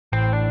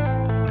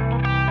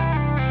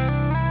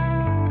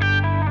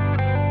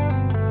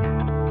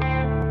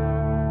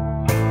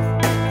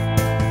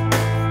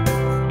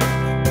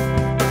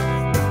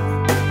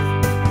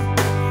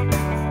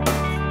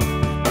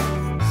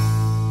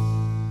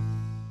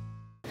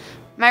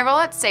My role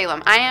at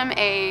Salem, I am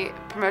a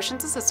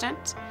promotions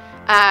assistant.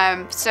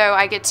 So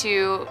I get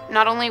to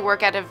not only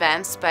work at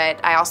events,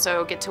 but I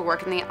also get to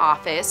work in the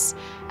office.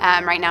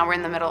 Right now we're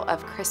in the middle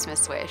of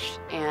Christmas Wish,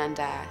 and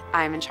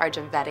I'm in charge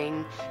of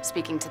vetting,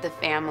 speaking to the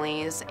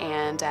families,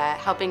 and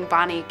helping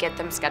Bonnie get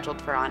them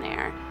scheduled for on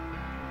air.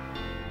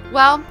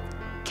 Well,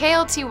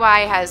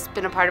 KLTY has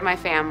been a part of my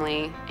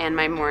family and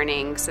my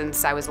morning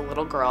since I was a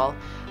little girl.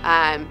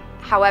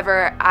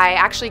 However, I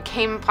actually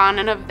came upon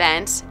an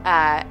event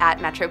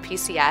at Metro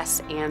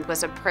PCS and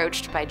was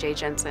approached by Jay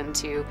Jensen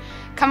to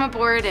come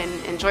aboard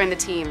and join the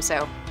team,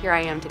 so here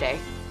I am today.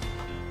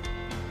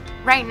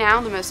 Right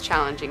now, the most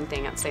challenging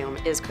thing at Salem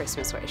is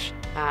Christmas Wish.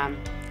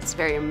 It's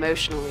very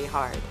emotionally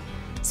hard.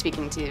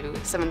 Speaking to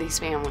some of these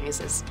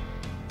families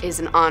is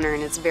an honor,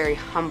 and it's very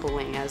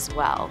humbling as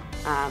well.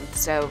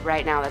 So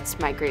right now, that's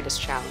my greatest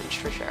challenge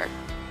for sure.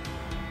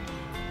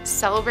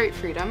 Celebrate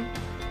Freedom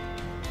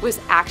was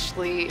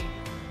actually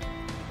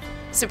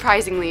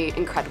surprisingly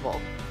incredible.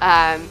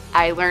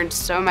 I learned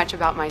so much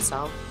about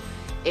myself.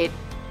 It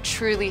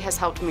truly has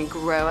helped me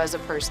grow as a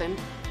person,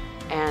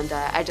 and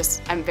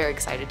I'm very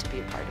excited to be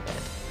a part of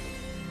it.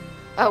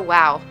 Oh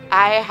wow,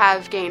 I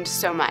have gained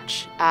so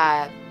much.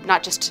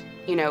 Not just,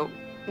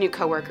 new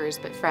coworkers,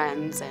 but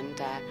friends and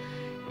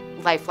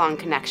lifelong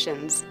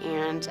connections,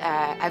 and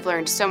I've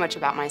learned so much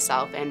about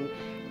myself. And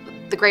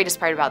the greatest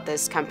part about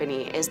this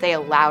company is they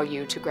allow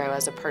you to grow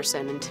as a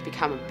person and to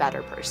become a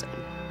better person,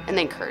 and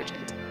they encourage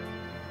it.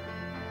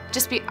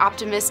 Just be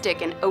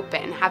optimistic and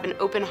open, have an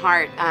open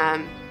heart,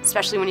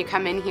 especially when you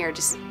come in here.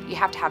 You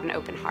have to have an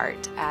open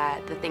heart.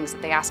 The things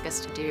that they ask us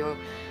to do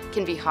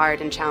can be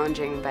hard and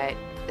challenging, but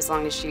as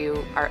long as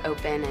you are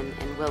open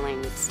and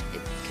willing,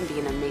 it can be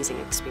an amazing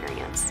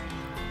experience.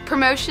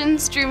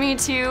 Promotions drew me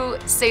to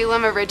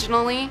Salem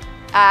originally.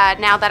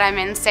 Now that I'm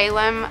in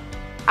Salem,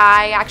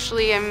 I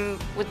actually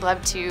would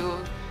love to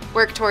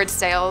work towards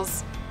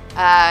sales,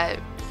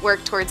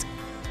 work towards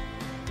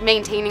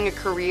maintaining a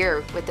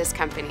career with this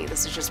company.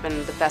 This has just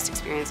been the best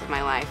experience of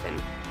my life, and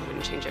I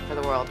wouldn't change it for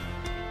the world.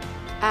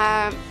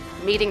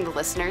 Meeting the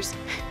listeners.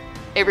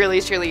 It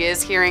really truly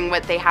is hearing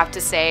what they have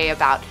to say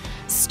about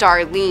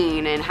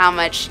Starlene and how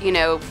much,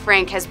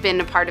 Frank has been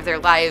a part of their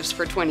lives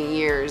for 20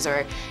 years,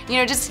 or,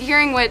 just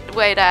hearing what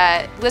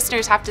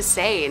listeners have to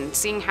say and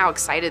seeing how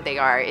excited they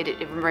are.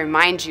 It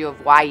reminds you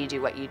of why you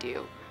do what you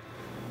do.